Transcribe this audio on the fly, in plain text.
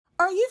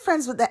Are you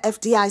friends with the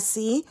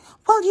FDIC?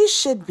 Well, you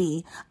should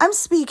be. I'm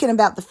speaking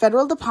about the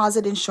Federal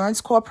Deposit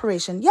Insurance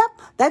Corporation. Yep,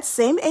 that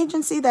same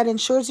agency that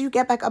ensures you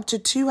get back up to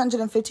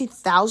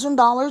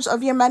 $250,000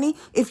 of your money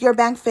if your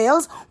bank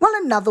fails. Well,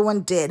 another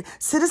one did.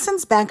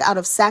 Citizens Bank out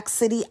of Sac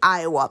City,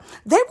 Iowa.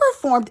 They were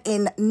formed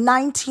in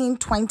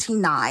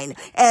 1929,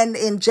 and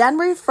in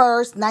January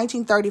 1st,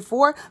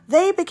 1934,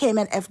 they became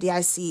an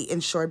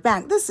FDIC-insured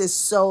bank. This is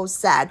so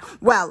sad.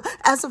 Well,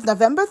 as of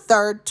November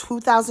 3rd,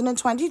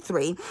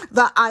 2023,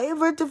 the Iowa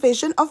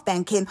Division of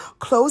Banking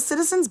closed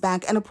Citizens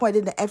Bank and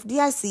appointed the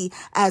FDIC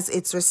as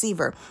its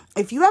receiver.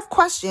 If you have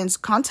questions,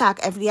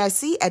 contact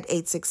FDIC at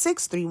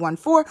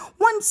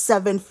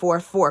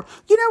 866-314-1744.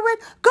 You know what?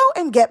 Go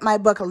and get my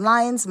book,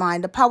 Lion's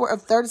Mind, The Power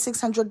of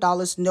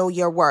 $3,600, Know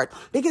Your Worth.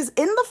 Because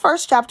in the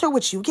first chapter,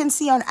 which you can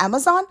see on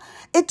Amazon,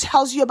 it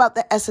tells you about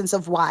the essence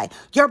of why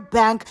your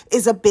bank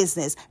is a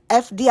business.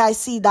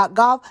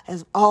 FDIC.gov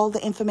has all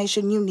the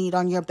information you need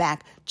on your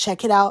bank.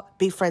 Check it out.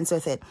 Be friends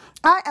with it.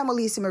 I am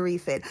Elise Marie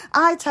Fit.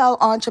 I tell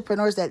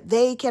entrepreneurs that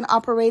they can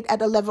operate at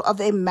the level of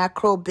a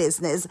macro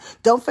business.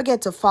 Don't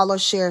forget to follow,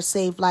 share,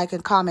 save, like,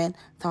 and comment.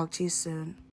 Talk to you soon.